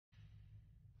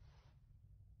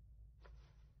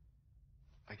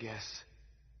I guess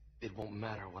it won't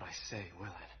matter what I say, will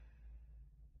it?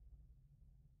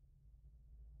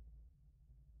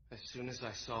 As soon as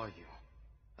I saw you,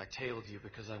 I tailed you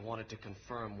because I wanted to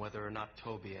confirm whether or not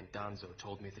Toby and Danzo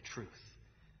told me the truth.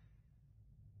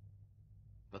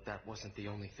 But that wasn't the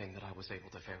only thing that I was able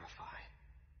to verify.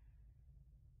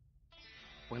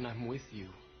 When I'm with you,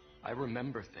 I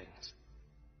remember things.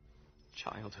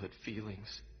 Childhood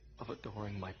feelings of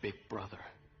adoring my big brother.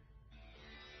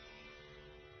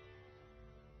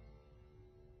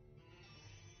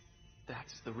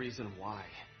 That's the reason why.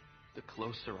 The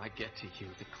closer I get to you,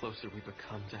 the closer we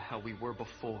become to how we were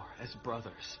before, as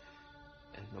brothers.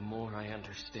 And the more I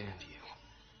understand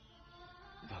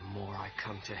you, the more I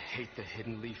come to hate the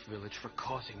Hidden Leaf Village for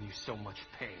causing you so much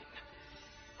pain.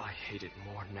 I hate it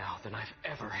more now than I've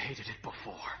ever hated it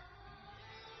before.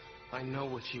 I know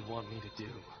what you want me to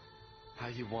do, how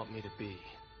you want me to be.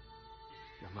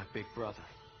 You're my big brother,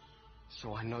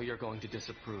 so I know you're going to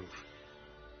disapprove.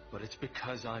 But it's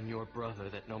because I'm your brother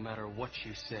that no matter what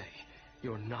you say,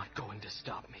 you're not going to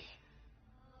stop me.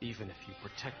 Even if you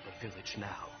protect the village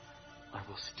now, I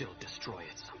will still destroy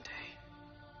it someday.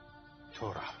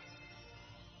 Tora.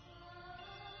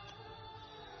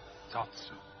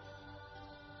 Tatsu.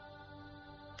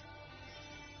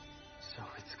 So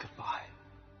it's goodbye.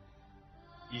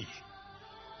 E.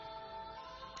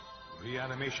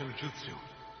 Reanimation Jutsu.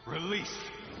 Release!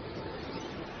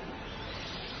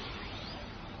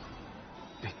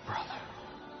 Big brother.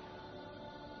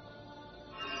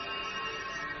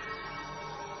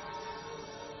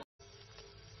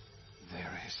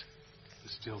 There is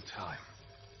still time.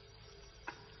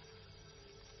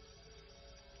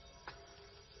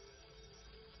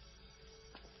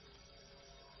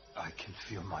 I can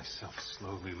feel myself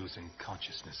slowly losing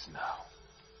consciousness now.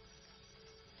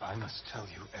 I must tell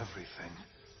you everything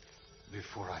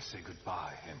before I say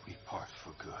goodbye and we part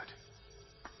for good.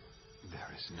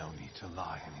 There is no need to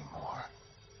lie anymore.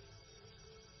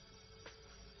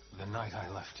 The night I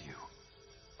left you,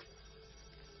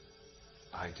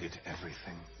 I did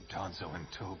everything Danzo and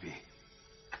Toby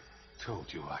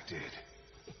told you I did.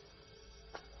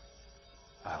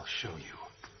 I'll show you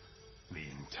the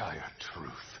entire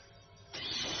truth.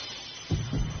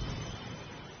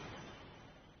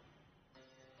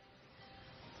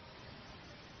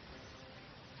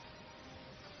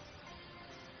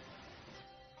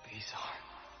 These are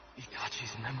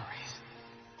Itachi's memories.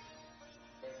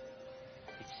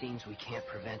 It seems we can't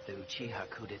prevent the Uchiha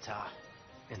coup d'etat.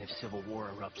 And if civil war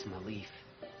erupts in the Leaf,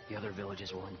 the other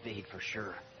villages will invade for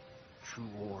sure. True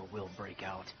war will break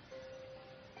out.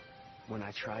 When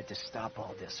I tried to stop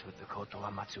all this with the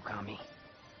Kotoa Matsukami,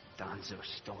 Danzo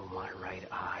stole my right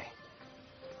eye.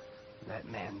 That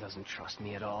man doesn't trust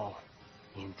me at all.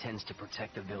 He intends to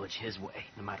protect the village his way,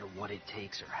 no matter what it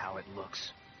takes or how it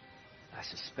looks. I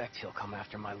suspect he'll come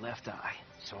after my left eye,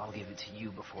 so I'll give it to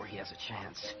you before he has a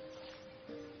chance.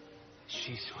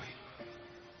 Shisui.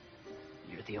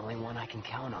 You're the only one I can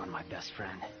count on, my best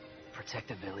friend. Protect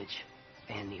the village,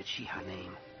 and the Uchiha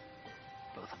name.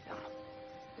 Both of them.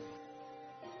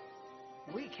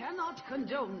 We cannot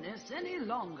condone this any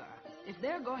longer. If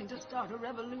they're going to start a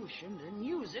revolution and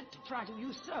use it to try to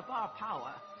usurp our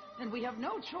power, then we have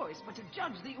no choice but to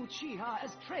judge the Uchiha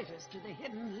as traitors to the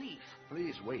Hidden Leaf.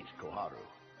 Please wait, Koharu.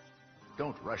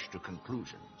 Don't rush to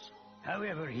conclusions.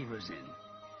 However, Hiruzen,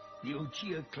 the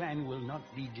Uchiha clan will not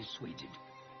be dissuaded.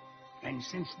 And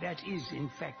since that is in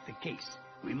fact the case,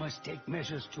 we must take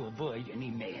measures to avoid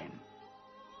any mayhem.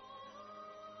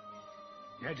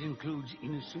 That includes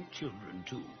innocent children,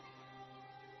 too.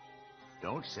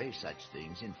 Don't say such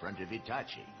things in front of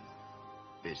Itachi.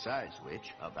 Besides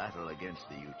which, a battle against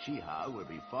the Uchiha will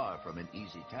be far from an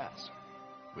easy task.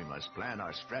 We must plan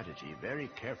our strategy very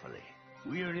carefully.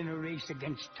 We're in a race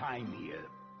against time here.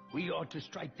 We ought to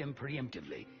strike them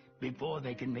preemptively, before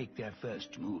they can make their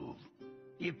first move.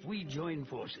 If we join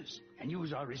forces, and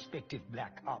use our respective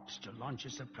black ops to launch a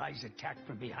surprise attack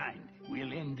from behind,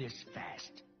 we'll end this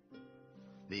fast.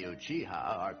 The Uchiha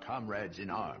are comrades in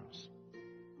arms.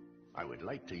 I would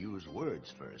like to use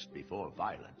words first, before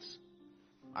violence.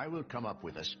 I will come up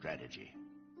with a strategy.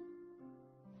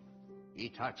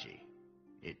 Itachi,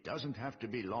 it doesn't have to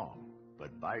be long,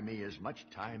 but buy me as much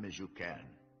time as you can.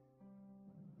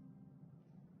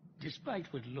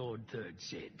 Despite what Lord Third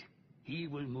said, he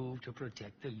will move to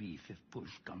protect the Leaf if push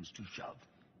comes to shove.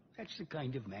 That's the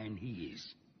kind of man he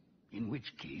is. In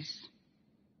which case,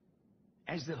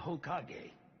 as the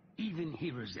Hokage, even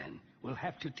Hiruzen will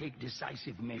have to take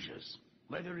decisive measures.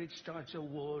 Whether it starts a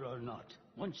war or not,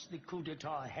 once the coup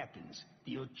d'etat happens,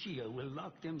 the Uchiha will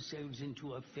lock themselves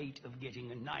into a fate of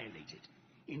getting annihilated.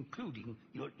 including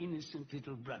your innocent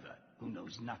little brother, who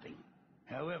knows nothing.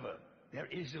 However, there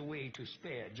is a way to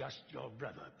spare just your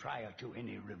brother prior to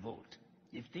any revolt.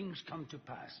 If things come to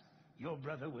pass, your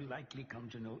brother will likely come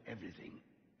to know everything.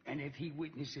 And if he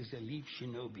witnesses a Leaf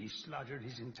shinobi slaughter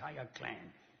his entire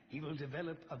clan, he will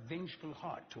develop a vengeful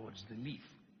heart towards the Leaf.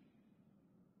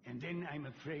 And then I'm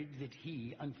afraid that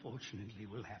he, unfortunately,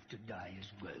 will have to die as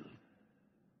well.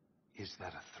 Is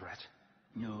that a threat?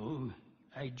 No,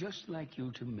 I'd just like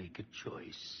you to make a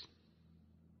choice.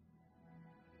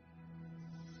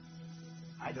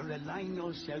 Either align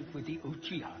yourself with the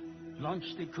Uchiha, launch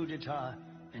the coup d'etat,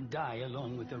 and die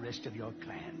along with the rest of your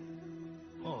clan.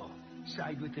 Or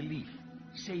side with the Leaf,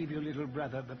 save your little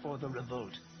brother before the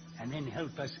revolt, and then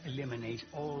help us eliminate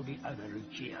all the other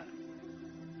Uchiha.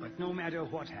 But no matter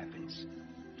what happens,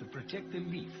 to protect the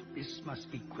Leaf, this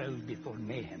must be quelled before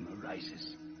mayhem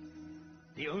arises.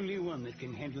 The only one that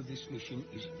can handle this mission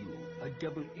is you, a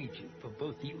double agent for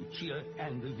both the Uchiha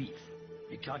and the Leaf.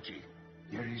 Itachi,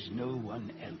 there is no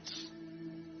one else.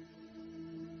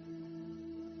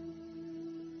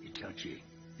 Itachi,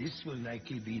 this will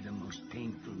likely be the most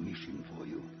painful mission for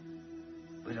you.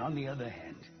 But on the other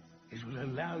hand, it will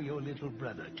allow your little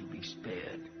brother to be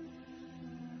spared.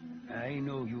 I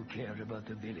know you care about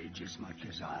the village as much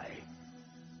as I.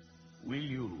 Will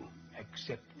you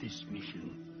accept this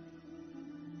mission?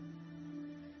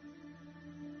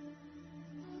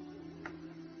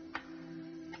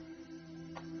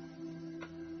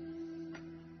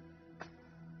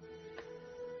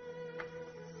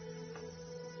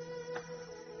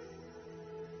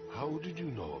 How did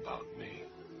you know about me?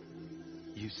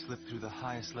 You slipped through the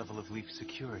highest level of Leaf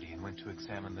security and went to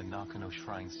examine the Nakano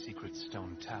Shrine's secret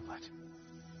stone tablet.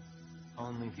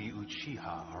 Only the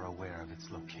Uchiha are aware of its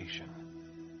location.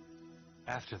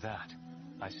 After that,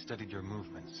 I studied your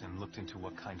movements and looked into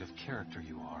what kind of character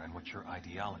you are and what your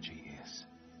ideology is.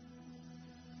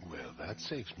 Well, that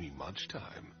saves me much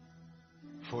time.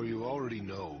 For you already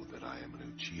know that I am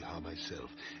an Uchiha myself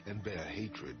and bear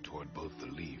hatred toward both the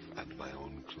Leaf and my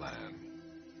own clan.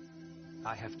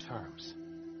 I have terms.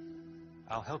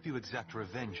 I'll help you exact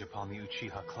revenge upon the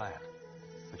Uchiha clan,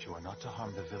 but you are not to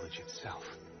harm the village itself.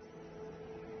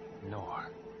 Nor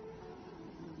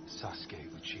Sasuke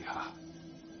Uchiha.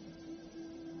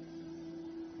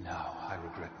 Now, I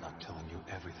regret not telling you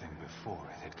everything before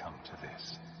it had come to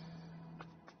this.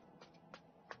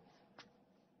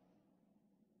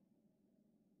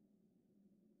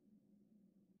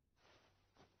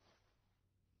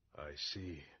 I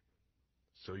see.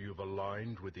 So you've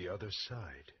aligned with the other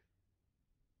side.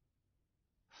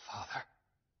 Father,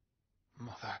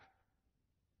 Mother,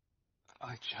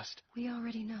 I just... We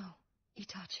already know,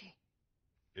 Itachi.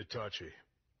 Itachi,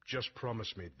 just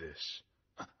promise me this.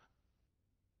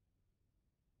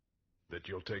 That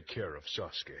you'll take care of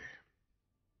Sasuke.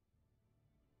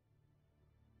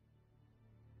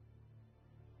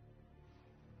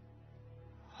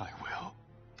 I will.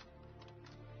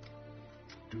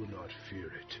 Do not fear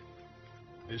it.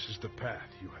 This is the path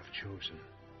you have chosen.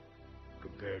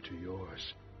 Compared to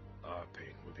yours, our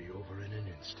pain will be over in an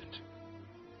instant.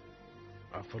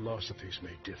 Our philosophies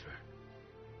may differ,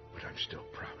 but I'm still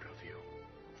proud of you.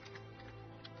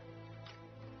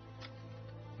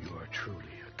 You are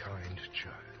truly a kind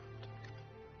child.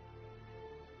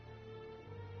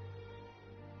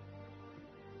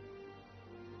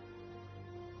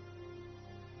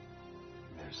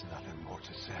 There's nothing more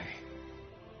to say.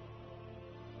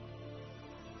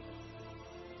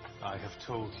 I have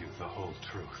told you the whole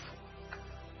truth.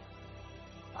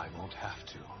 I won't have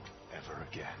to, ever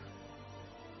again.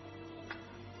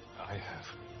 I have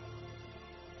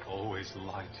always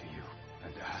lied to you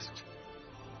and asked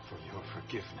for your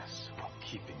forgiveness while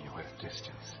keeping you at a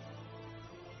distance.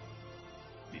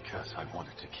 Because I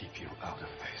wanted to keep you out of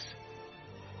this.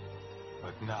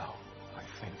 But now, I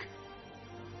think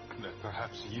that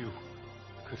perhaps you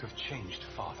could have changed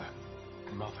Father,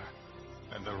 Mother,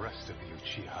 and the rest of the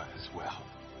Uchiha as well.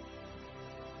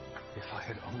 If I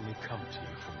had only come to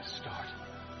you from the start,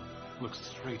 looked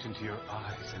straight into your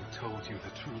eyes and told you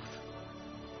the truth,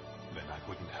 then I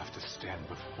wouldn't have to stand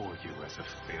before you as a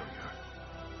failure,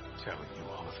 telling you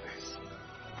all of this.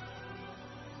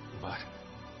 But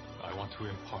I want to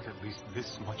impart at least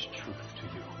this much truth to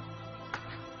you.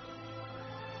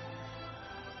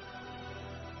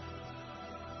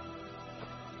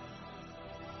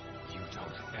 You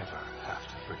don't ever have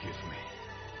to forgive me.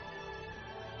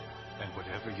 And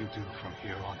whatever you do from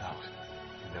here on out,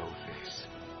 know this.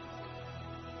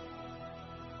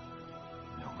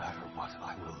 No matter what,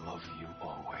 I will love you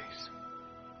always.